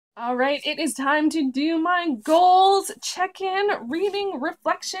All right, it is time to do my goals check-in reading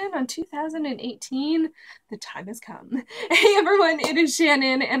reflection on 2018. The time has come. Hey everyone, it is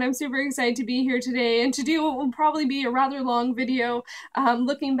Shannon, and I'm super excited to be here today and to do what will probably be a rather long video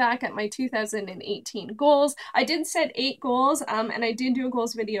looking back at my 2018 goals. I did set 8 goals, and I did do a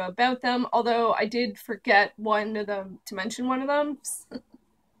goals video about them, although I did forget to mention one of them.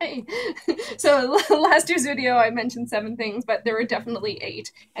 Hey. So last year's video I mentioned 7 things, but there were definitely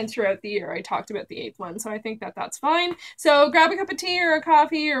 8, and throughout the year I talked about the 8th one, so I think that that's fine. So grab a cup of tea or a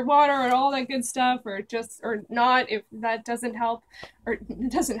coffee or water and all that good stuff, or not if that doesn't help, or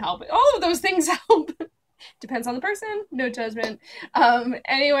it doesn't help. All of those things help. Depends on the person, no judgment.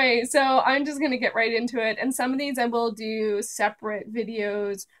 Anyway, so I'm just gonna get right into it, and some of these I will do separate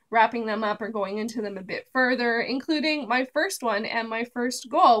videos wrapping them up or going into them a bit further, including my first one and my first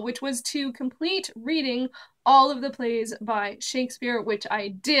goal, which was to complete reading all of the plays by Shakespeare, which I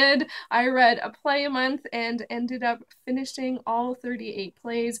did. I read a play a month and ended up finishing all 38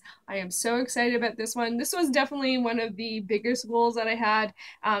 plays. I am so excited about this one. This was definitely one of the biggest goals that I had,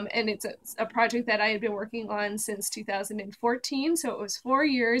 and it's a project that I had been working on since 2014, so it was 4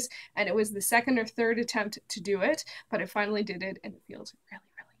 years, and it was the second or third attempt to do it, but I finally did it, and it feels really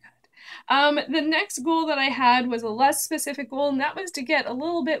the next goal that I had was a less specific goal, and that was to get a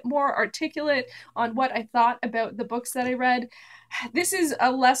little bit more articulate on what I thought about the books that I read. This is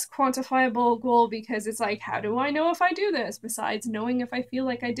a less quantifiable goal because it's like, how do I know if I do this, besides knowing if I feel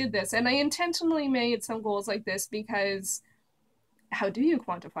like I did this? And I intentionally made some goals like this because how do you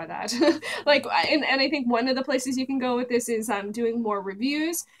quantify that? And I think one of the places you can go with this is doing more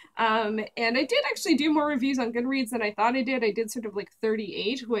reviews. And I did actually do more reviews on Goodreads than I thought I did. I did sort of like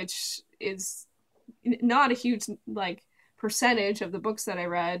 38, which is not a huge percentage of the books that I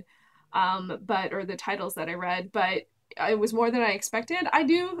read, or the titles that I read, but it was more than I expected.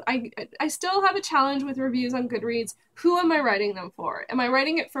 I still have a challenge with reviews on Goodreads. Who am I writing them for? Am I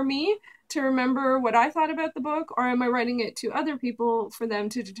writing it for me to remember what I thought about the book, or am I writing it to other people for them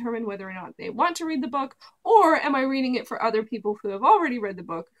to determine whether or not they want to read the book, or am I reading it for other people who have already read the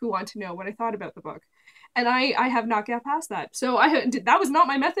book who want to know what I thought about the book? And I have not got past that. So that was not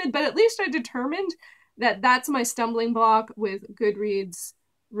my method, but at least I determined that that's my stumbling block with Goodreads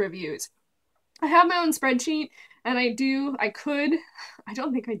reviews. I have my own spreadsheet, and I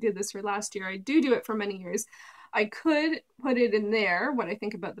don't think I did this for last year. I do it for many years. I could put it in there, what I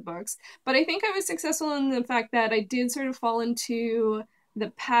think about the books, but I think I was successful in the fact that I did sort of fall into the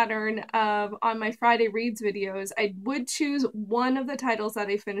pattern of, on my Friday Reads videos, I would choose one of the titles that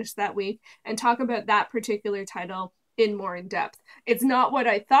I finished that week and talk about that particular title more in depth. It's not what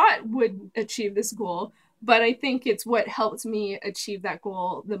I thought would achieve this goal, but I think it's what helped me achieve that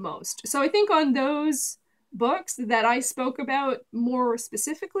goal the most. So I think on those books that I spoke about more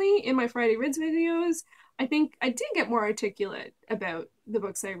specifically in my Friday Reads videos, I think I did get more articulate about the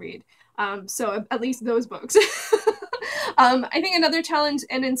books I read. So at least those books. I think another challenge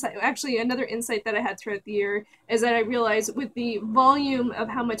and another insight that I had throughout the year is that I realized with the volume of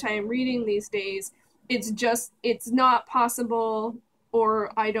how much I am reading these days, it's not possible,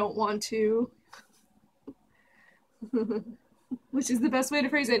 or I don't want to, which is the best way to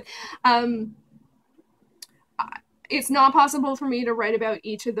phrase it. It's not possible for me to write about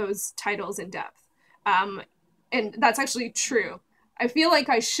each of those titles in depth. And that's actually true. I feel like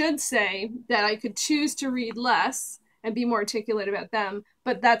I should say that I could choose to read less and be more articulate about them,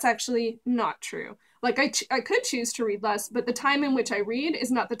 but that's actually not true. Like I could choose to read less, but the time in which I read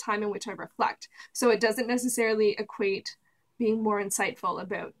is not the time in which I reflect. So it doesn't necessarily equate being more insightful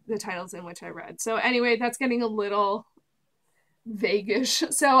about the titles in which I read. So anyway, that's getting a little vague-ish.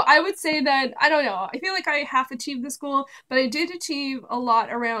 So I would say that, I don't know, I feel like I half achieved this goal, but I did achieve a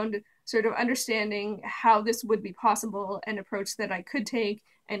lot around sort of understanding how this would be possible, an approach that I could take,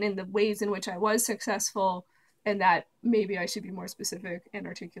 and in the ways in which I was successful, and that maybe I should be more specific and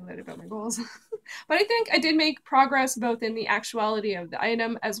articulate about my goals. But I think I did make progress both in the actuality of the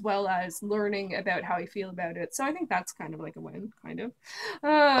item as well as learning about how I feel about it. So I think that's kind of like a win, kind of.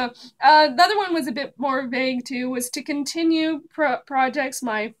 The other one was a bit more vague too, was to continue projects,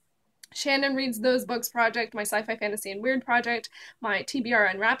 my Shannon Reads Those Books project, my Sci-Fi, Fantasy, and Weird project, my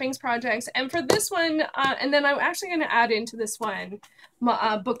TBR Unwrappings projects, and for this one, and then I'm actually going to add into this one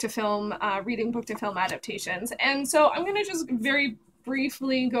book to film, reading book to film adaptations. And so I'm going to just very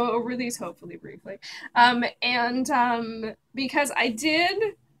briefly go over these, hopefully briefly, because I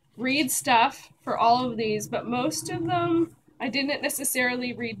did read stuff for all of these, but most of them I didn't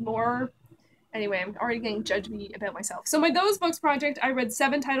necessarily read more Anyway, I'm already getting judgy about myself. So my Those Books project, I read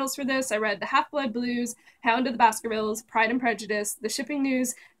 7 titles for this. I read The Half-Blood Blues, Hound of the Baskervilles, Pride and Prejudice, The Shipping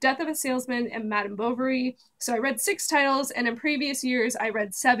News, Death of a Salesman, and Madame Bovary. So I read 6 titles, and in previous years, I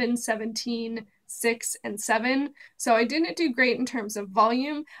read 7, 17, 6, and 7. So I didn't do great in terms of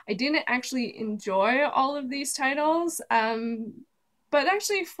volume. I didn't actually enjoy all of these titles, but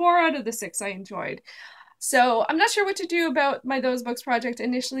actually 4 out of the 6 I enjoyed. So I'm not sure what to do about my Those Books project.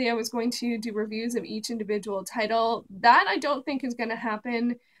 Initially, I was going to do reviews of each individual title. That I don't think is going to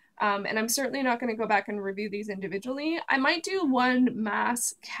happen, and I'm certainly not going to go back and review these individually. I might do one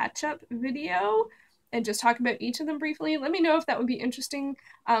mass catch-up video and just talk about each of them briefly. Let me know if that would be interesting.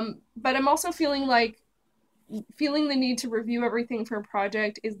 But I'm also feeling the need to review everything for a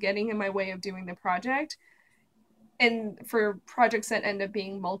project is getting in my way of doing the project. And for projects that end up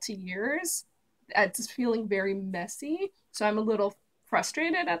being multi-years, it's feeling very messy, so I'm a little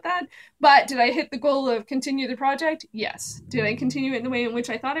frustrated at that. But did I hit the goal of continue the project? Yes. Did I continue it in the way in which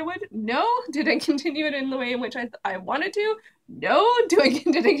I thought I would? No. Did I continue it in the way in which I wanted to? No. Did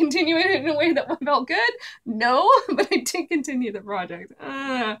I continue it in a way that felt good? No. But I did continue the project.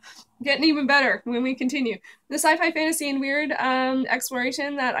 Getting even better when we continue. The sci-fi, fantasy, and weird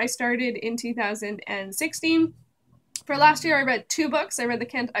exploration that I started in 2016. For last year, I read 2 books. I read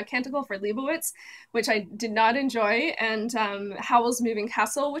A Canticle for Leibowitz, which I did not enjoy, and Howl's Moving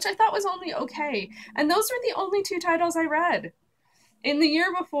Castle, which I thought was only okay. And those were the only 2 titles I read. In the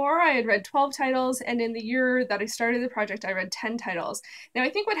year before, I had read 12 titles, and in the year that I started the project, I read 10 titles. Now,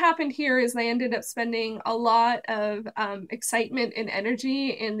 I think what happened here is I ended up spending a lot of excitement and energy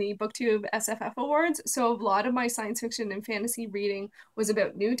in the BookTube SFF Awards, so a lot of my science fiction and fantasy reading was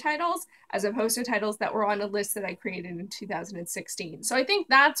about new titles, as opposed to titles that were on a list that I created in 2016. So I think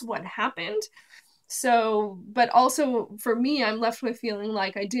that's what happened. So, but also for me, I'm left with feeling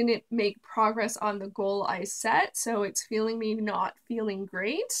like I didn't make progress on the goal I set. So it's feeling me not feeling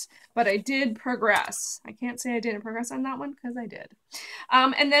great, but I did progress. I can't say I didn't progress on that one because I did.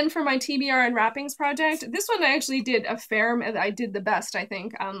 And then for my TBR Unwrappings project, this one I actually did I did the best, I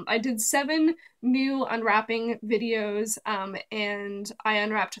think. I did 7 new unwrapping videos, and I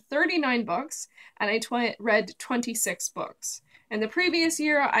unwrapped 39 books, and I read 26 books. In the previous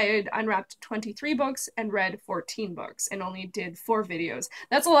year, I had unwrapped 23 books and read 14 books and only did 4 videos.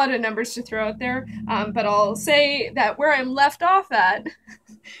 That's a lot of numbers to throw out there, but I'll say that where I'm left off at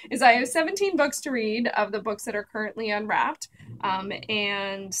is I have 17 books to read of the books that are currently unwrapped,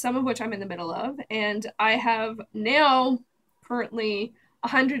 and some of which I'm in the middle of, and I have now currently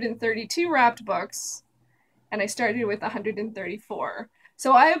 132 wrapped books, and I started with 134.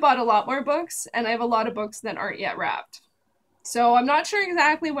 So I have bought a lot more books, and I have a lot of books that aren't yet wrapped. So I'm not sure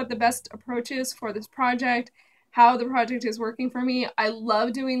exactly what the best approach is for this project, how the project is working for me. I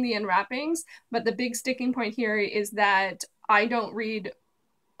love doing the unwrappings, but the big sticking point here is that I don't read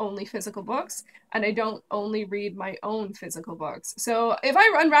only physical books, and I don't only read my own physical books. So if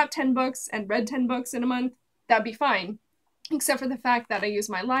I unwrap 10 books and read 10 books in a month, that'd be fine. Except for the fact that I use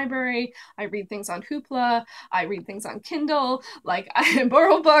my library, I read things on Hoopla, I read things on Kindle, like I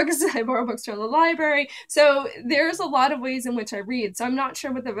borrow books from the library. So there's a lot of ways in which I read. So I'm not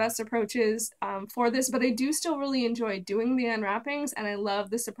sure what the best approach is for this, but I do still really enjoy doing the unwrappings, and I love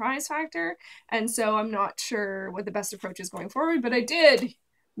the surprise factor. And so I'm not sure what the best approach is going forward, but I did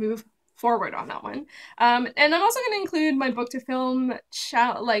move forward on that one. And I'm also going to include my book to film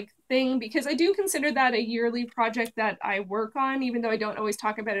thing, because I do consider that a yearly project that I work on, even though I don't always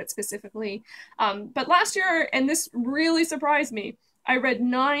talk about it specifically. But last year, and this really surprised me, I read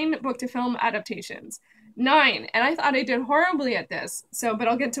 9 book to film adaptations. 9, and I thought I did horribly at this. So, but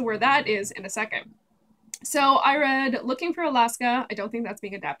I'll get to where that is in a second. So I read Looking for Alaska. I don't think that's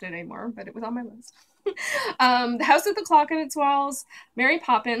being adapted anymore, but it was on my list. The House with the Clock on Its Walls, Mary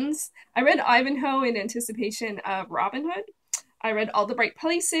Poppins. I read Ivanhoe in anticipation of Robin Hood. I read All the Bright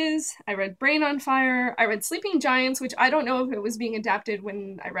Places. I read Brain on Fire. I read Sleeping Giants, which I don't know if it was being adapted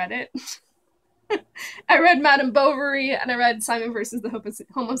when I read it. I read Madame Bovary, and I read Simon versus the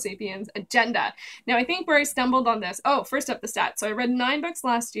Homo Sapiens Agenda. Now, I think where I stumbled on this, first up the stats. So I read 9 books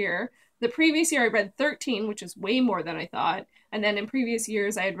last year. The previous year I read 13, which is way more than I thought. And then in previous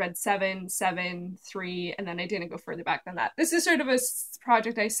years I had read 7, 3, and then I didn't go further back than that. This is sort of a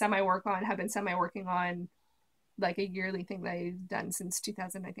project I have been semi-working on, like a yearly thing that I've done since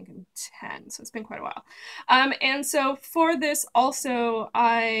 2010. So it's been quite a while. And so for this also,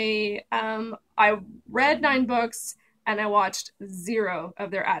 I read 9 books and I watched 0 of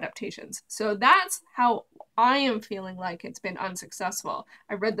their adaptations. So that's how I am feeling like it's been unsuccessful.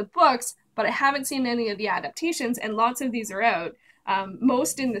 I read the books, but I haven't seen any of the adaptations, and lots of these are out.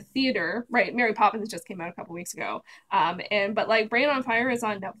 most in the theater, right? Mary Poppins just came out a couple weeks ago. But like Brain on Fire is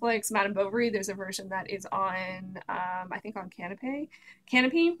on Netflix. Madame Bovary, there's a version that is on, I think on Canopy.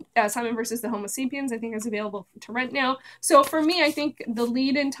 Simon versus the Homo Sapiens, I think is available to rent now. So for me, I think the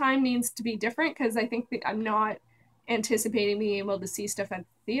lead in time needs to be different, because I think that I'm not anticipating being able to see stuff at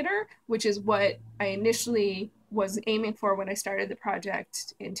the theater, which is what I initially was aiming for when I started the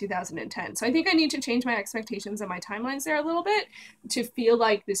project in 2010. So I think I need to change my expectations and my timelines there a little bit to feel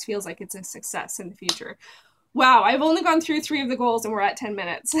like this feels like it's a success in the future. Wow, I've only gone through 3 of the goals and we're at 10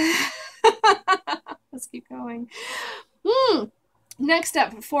 minutes. Let's keep going. Next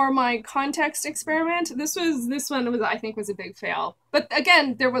up, for my context experiment, this one was, I think, was a big fail. But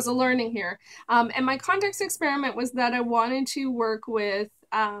again, there was a learning here. And my context experiment was that I wanted to work with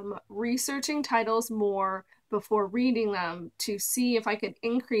researching titles more before reading them to see if I could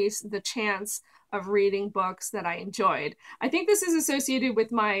increase the chance of reading books that I enjoyed. I think this is associated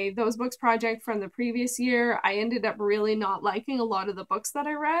with my Those Books project from the previous year. I ended up really not liking a lot of the books that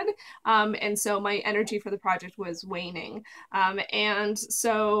I read, and so my energy for the project was waning. But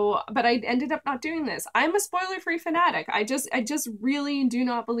I ended up not doing this. I'm a spoiler-free fanatic. I just really do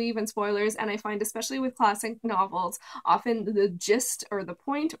not believe in spoilers, and I find, especially with classic novels, often the gist or the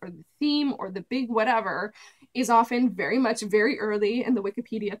point or the theme or the big whatever is often very much very early in the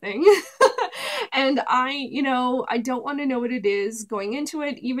Wikipedia thing. And I don't want to know what it is going into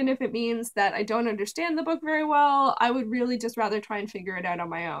it, even if it means that I don't understand the book very well. I would really just rather try and figure it out on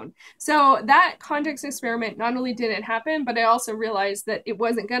my own. So that context experiment not only didn't happen, but I also realized that it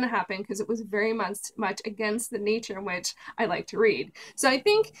wasn't going to happen because it was very much against the nature in which I like to read. So I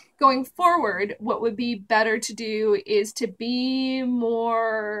think going forward, what would be better to do is to be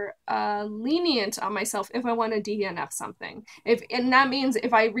more lenient on myself if I want to DNF something. And that means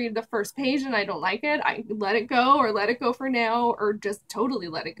if I read the first page and I don't like it, I let it go, or let it go for now, or just totally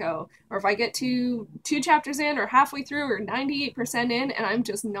let it go. Or if I get to 2 chapters in, or halfway through, or 98% in, and I'm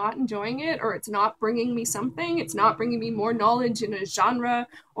just not enjoying it, or it's not bringing me something, it's not bringing me more knowledge in a genre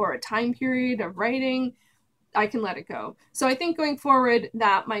or a time period of writing, I can let it go. So I think going forward,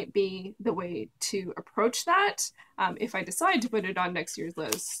 that might be the way to approach that, if I decide to put it on next year's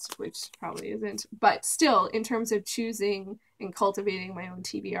list, which probably isn't. But still, in terms of choosing and cultivating my own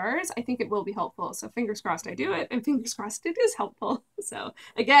TBRs, I think it will be helpful. So fingers crossed I do it, and fingers crossed it is helpful. So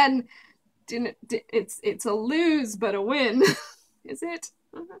again, it's a lose, but a win. Is it?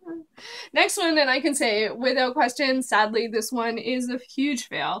 Next one, and I can say without question, sadly, this one is a huge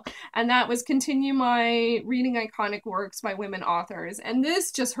fail, and that was continue my reading iconic works by women authors. And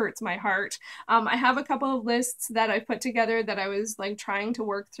this just hurts my heart. I have a couple of lists that I put together that I was like trying to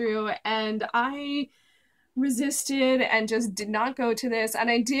work through, and I resisted and just did not go to this. And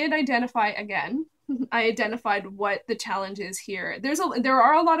I did identify again. I identified what the challenge is here. There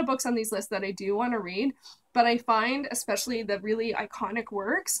are a lot of books on these lists that I do want to read, but I find especially the really iconic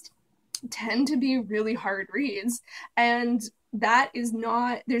works tend to be really hard reads. And that is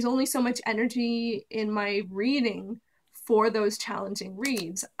not, there's only so much energy in my reading for those challenging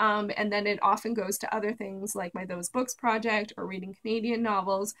reads. And then it often goes to other things like my Those Books project or reading Canadian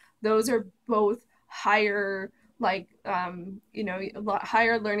novels. Those are both higher, like, a lot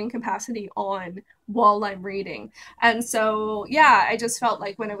higher learning capacity on while I'm reading. And so, yeah, I just felt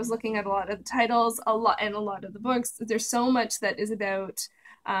like when I was looking at a lot of the titles, a lot of the books, there's so much that is about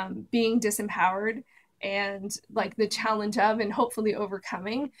being disempowered and like the challenge of and hopefully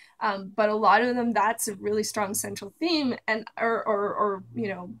overcoming. But a lot of them, that's a really strong central theme and or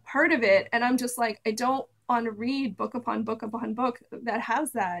part of it. And I'm just like, I don't want to read book upon book upon book that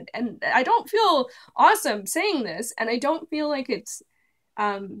has that. And I don't feel awesome saying this, and I don't feel like it's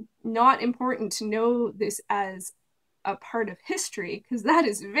not important to know this as a part of history, because that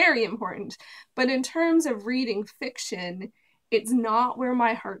is very important. But in terms of reading fiction, it's not where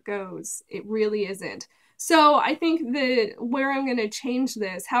my heart goes. It really isn't. So I think that where I'm going to change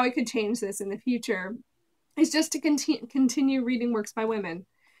this, how I could change this in the future, is just to continue reading works by women.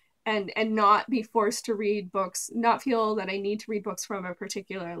 And not be forced to read books, not feel that I need to read books from a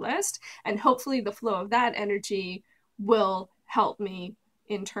particular list. And hopefully the flow of that energy will help me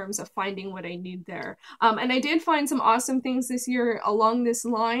in terms of finding what I need there. And I did find some awesome things this year along these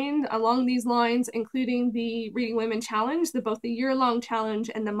lines, including the Reading Women Challenge, both the year-long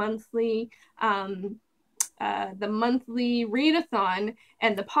challenge and the monthly the monthly readathon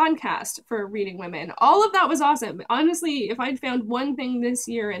and the podcast for Reading Women. All of that was awesome. Honestly, if I'd found one thing this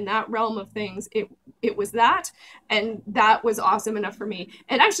year in that realm of things, it was that, and that was awesome enough for me.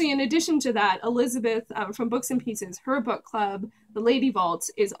 And actually, in addition to that, Elizabeth from Books and Pieces, her book club, The Lady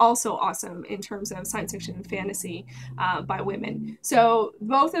Vaults, is also awesome in terms of science fiction and fantasy by women. So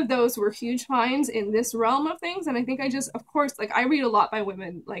both of those were huge finds in this realm of things, and I think I just, of course, like, I read a lot by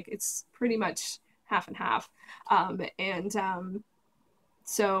women. Like, it's pretty much half and half.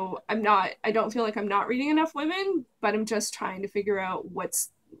 So I don't feel like I'm not reading enough women, but I'm just trying to figure out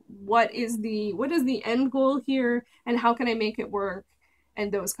what is the end goal here, and how can I make it work,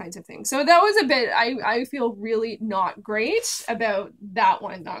 and those kinds of things. So that was a bit, I feel really not great about that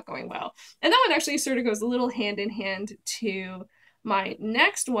one not going well. And that one actually sort of goes a little hand in hand to my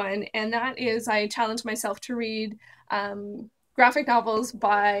next one, and that is I challenged myself to read graphic novels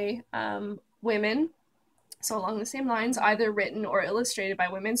by women, so along the same lines, either written or illustrated by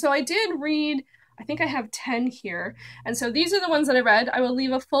women. So I did read, I think I have 10 here, and so these are the ones that I read. I will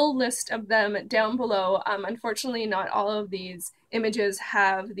leave a full list of them down below. Unfortunately, not all of these images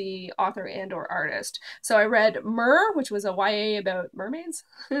have the author and or artist. So I read Mer, which was a YA about mermaids.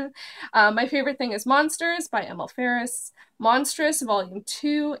 My Favorite Thing is Monsters by Emil Ferris, Monstrous Volume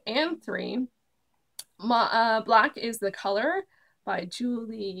 2 and 3, Black is the Color by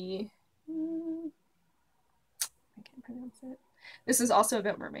Julie, I can't pronounce it. This is also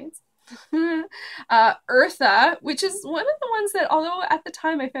about mermaids. Eartha, which is one of the ones that, although at the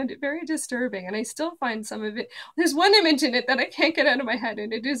time I found it very disturbing, and I still find some of it, there's one image in it that I can't get out of my head,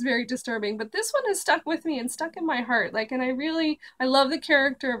 and it is very disturbing, but this one has stuck with me and stuck in my heart. Like, and I love the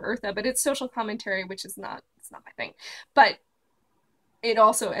character of Eartha, but it's social commentary, which is not my thing. But it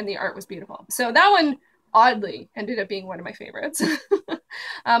also, and the art was beautiful. So that one oddly ended up being one of my favorites.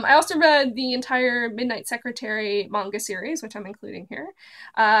 I also read the entire Midnight Secretary manga series, which I'm including here.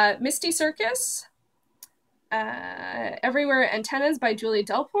 Misty Circus, Everywhere Antennas by Julie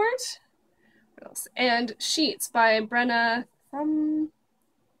Delport. What else? And Sheets by Brenna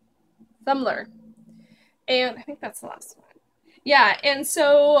Thumler. And I think that's the last one. Yeah, and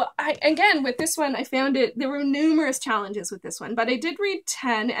so again, with this one, I found there were numerous challenges with this one, but I did read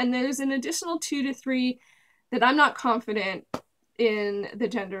 10, and there's an additional 2 to 3 that I'm not confident in the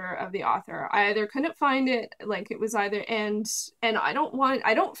gender of the author. I either couldn't find it, like it was either, and I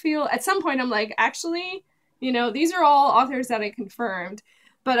don't feel, at some point I'm like, actually, you know, these are all authors that I confirmed,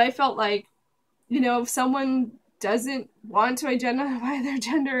 but I felt like, you know, if someone doesn't want to identify their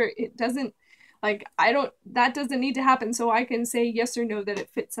gender, it doesn't, like, that doesn't need to happen, so I can say yes or no that it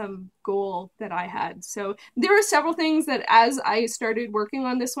fits some goal that I had. So there were several things that as I started working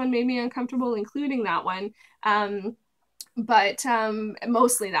on this one made me uncomfortable, including that one. But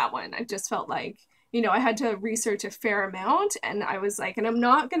mostly that one. I just felt like, you know, I had to research a fair amount, and I was like, and I'm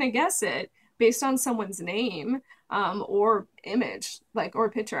not going to guess it based on someone's name or image, like,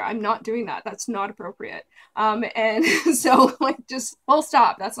 or picture. I'm not doing that. That's not appropriate. And so, like, just full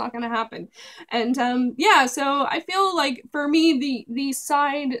stop. That's not going to happen. And yeah, so I feel like for me, the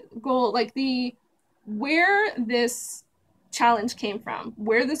side goal, like where this challenge came from,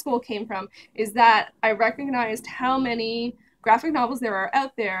 where this goal came from, is that I recognized how many graphic novels there are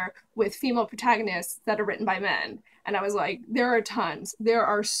out there with female protagonists that are written by men. And I was like, there are tons. There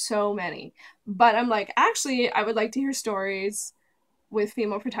are so many. But I'm like, actually, I would like to hear stories with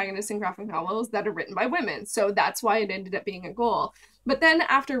female protagonists in graphic novels that are written by women. So that's why it ended up being a goal. But then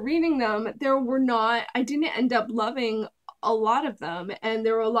after reading them, I didn't end up loving a lot of them. And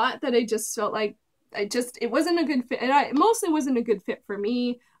there were a lot that I just felt like, it wasn't a good fit. And it mostly wasn't a good fit for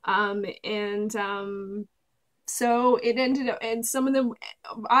me. So it ended up, and some of them,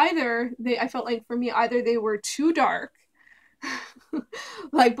 I felt like for me, either they were too dark,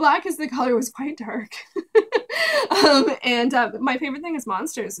 like Black is the Color was quite dark, My Favorite Thing is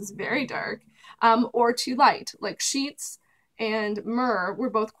Monsters is very dark, or too light, like Sheets and Mer were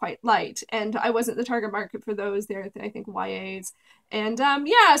both quite light, and I wasn't the target market for those. They're, I think, YAs. And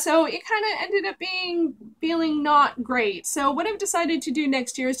yeah, so it kind of ended up feeling not great. So what I've decided to do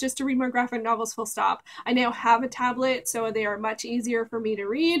next year is just to read more graphic novels full stop. I now have a tablet, so they are much easier for me to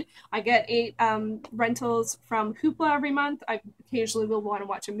read. I get 8 rentals from Hoopla every month. I occasionally will want to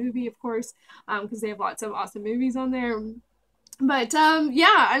watch a movie, of course, because they have lots of awesome movies on there. But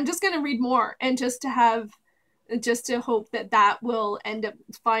yeah, I'm just going to read more, and just to hope that will end up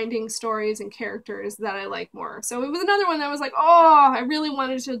finding stories and characters that I like more. So it was another one that was like, oh, I really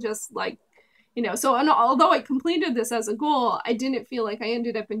wanted to just, like, You know, so, and although I completed this as a goal, I didn't feel like I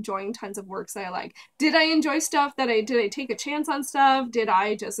ended up enjoying tons of works that I like. Did I enjoy stuff did I take a chance on stuff? Did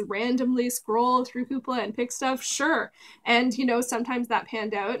I just randomly scroll through Hoopla and pick stuff? Sure. And, you know, sometimes that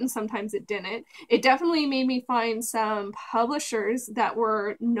panned out and sometimes it didn't. It definitely made me find some publishers that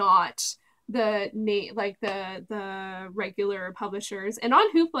were not the regular publishers. And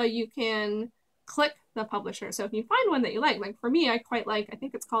on Hoopla, you can click the publisher. So if you find one that you like for me, I quite like, I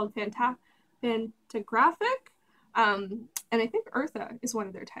think it's called Fantagraphic. And I think Eartha is one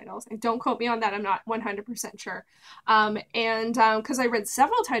of their titles. And don't quote me on that, I'm not 100% sure. Because I read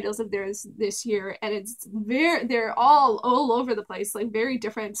several titles of theirs this year, and they're all over the place, like very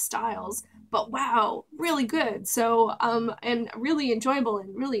different styles, but wow, really good. So, and really enjoyable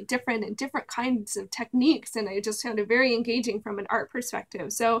and really different and different kinds of techniques. And I just found it very engaging from an art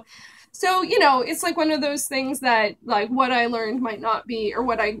perspective. So, you know, it's like one of those things that like what I learned might not be, or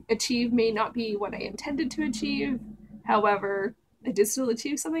what I achieved may not be what I intended to achieve. However, I did still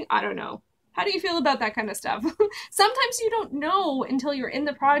achieve something. I don't know. How do you feel about that kind of stuff? Sometimes you don't know until you're in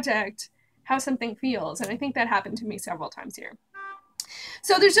the project how something feels. And I think that happened to me several times here.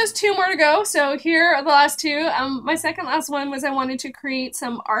 So there's just 2 more to go. So here are the last 2. My second last one was I wanted to create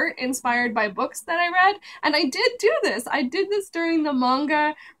some art inspired by books that I read. And I did do this. I did this during the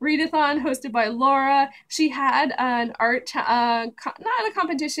manga readathon hosted by Laura. She had an art, not a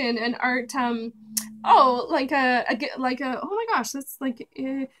competition, an art, oh my gosh, that's like,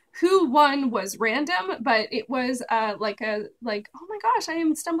 who won was random, but it was oh my gosh, I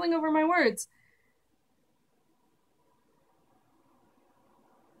am stumbling over my words.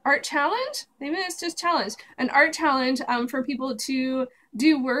 Art challenge? Maybe it's just challenge. An art challenge for people to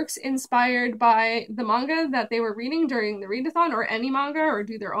do works inspired by the manga that they were reading during the readathon, or any manga, or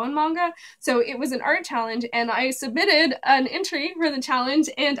do their own manga. So it was an art challenge, and I submitted an entry for the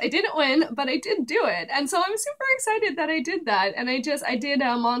challenge, and I didn't win, but I did do it. And so I'm super excited that I did that. And I did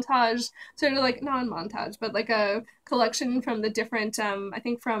a montage, sort of like, not a montage, but like a collection from the different, I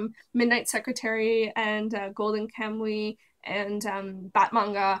think from Midnight Secretary and Golden Kamuy and Bat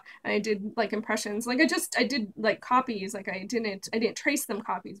Manga, and I did like impressions. Like I did like copies. Like I didn't trace them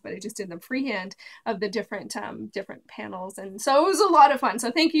copies, but I just did them freehand of the different panels, and so it was a lot of fun. So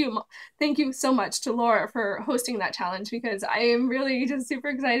thank you so much to Laura for hosting that challenge, because I am really just super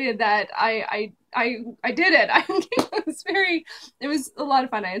excited that I did it. It was a lot of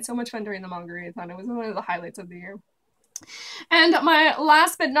fun. I had so much fun during the manga readathon. It was one of the highlights of the year. And my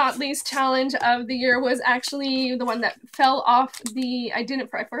last but not least challenge of the year was actually the one that fell off I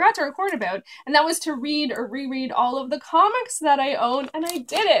forgot to record about, and that was to read or reread all of the comics that I own, and I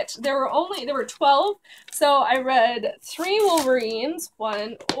did it. There were 12, so I read 3 Wolverines,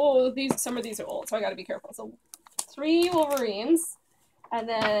 some of these are old, so I gotta be careful. So 3 Wolverines, and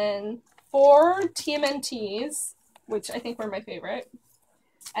then 4 TMNTs, which I think were my favorite.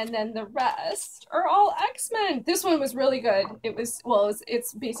 And then the rest are all X-Men. This one was really good.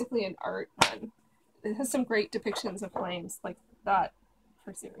 It's basically an art one. It has some great depictions of flames, like that,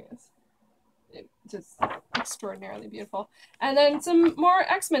 for serious. It's just extraordinarily beautiful. And then some more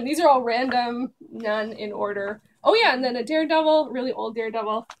X-Men. These are all random, none in order. Oh yeah, and then a Daredevil, really old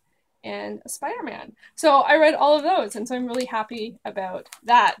Daredevil, and a Spider-Man. So I read all of those, and so I'm really happy about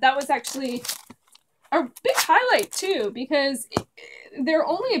that. That was actually a big highlight too, because they're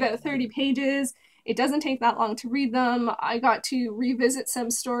only about 30 pages. It doesn't take that long to read them. I got to revisit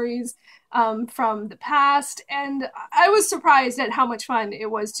some stories from the past, and I was surprised at how much fun it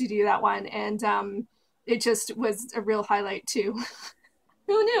was to do that one, and it just was a real highlight too.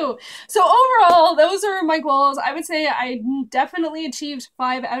 Who knew? So overall, those are my goals. I would say I definitely achieved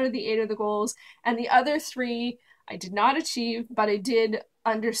 5 out of the 8 of the goals, and the other 3 I did not achieve, but I did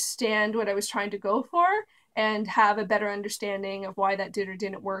understand what I was trying to go for and have a better understanding of why that did or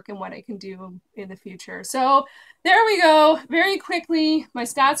didn't work and what I can do in the future. So there we go. Very quickly, my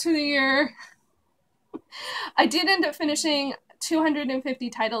stats for the year. I did end up finishing 250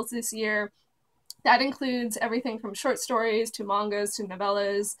 titles this year. That includes everything from short stories to mangas to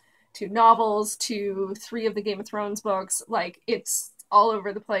novellas to novels to 3 of the Game of Thrones books. Like, it's all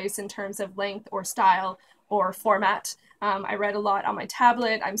over the place in terms of length or style or format. I read a lot on my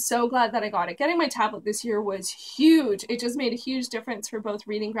tablet. I'm so glad that I got it. Getting my tablet this year was huge. It just made a huge difference for both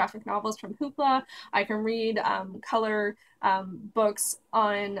reading graphic novels from Hoopla. I can read color books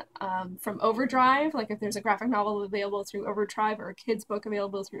on from Overdrive, like if there's a graphic novel available through Overdrive or a kid's book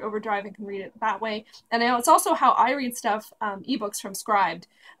available through Overdrive, and can read it that way. And it's also how I read stuff, ebooks from Scribd,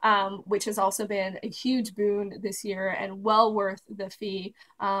 which has also been a huge boon this year and well worth the fee.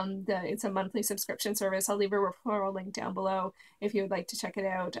 It's a monthly subscription service. I'll leave a referral link down below if you would like to check it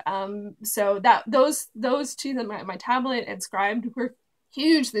out. So those two, my tablet and Scribd, were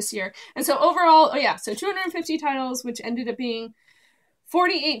huge this year. And so overall, oh yeah, so 250 titles, which ended up being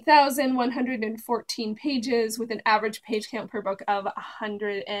 48,114 pages with an average page count per book of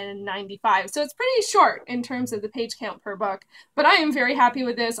 195. So it's pretty short in terms of the page count per book, but I am very happy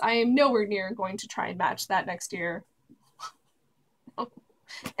with this. I am nowhere near going to try and match that next year.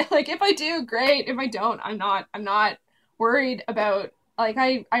 Like, if I do, great. If I don't, I'm not worried about, like,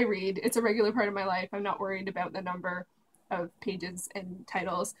 I read. It's a regular part of my life. I'm not worried about the number of pages and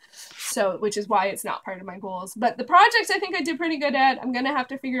titles, so which is why it's not part of my goals. But the projects I think I did pretty good at. I'm gonna have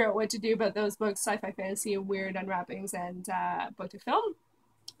to figure out what to do about those books, sci-fi, fantasy, weird unwrappings, and book to film.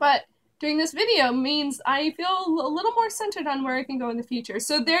 But doing this video means I feel a little more centered on where I can go in the future.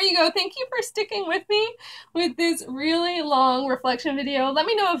 So there you go. Thank you for sticking with me with this really long reflection video. Let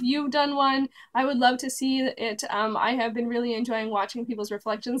me know if you've done one. I would love to see it. I have been really enjoying watching people's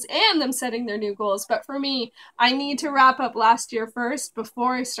reflections and them setting their new goals. But for me, I need to wrap up last year first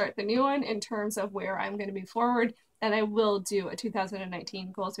before I start the new one in terms of where I'm going to be forward. And I will do a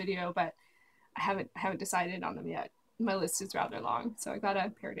 2019 goals video, but I haven't decided on them yet. My list is rather long, so I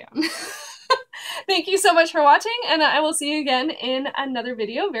gotta pare down. Thank you so much for watching, and I will see you again in another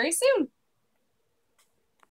video very soon.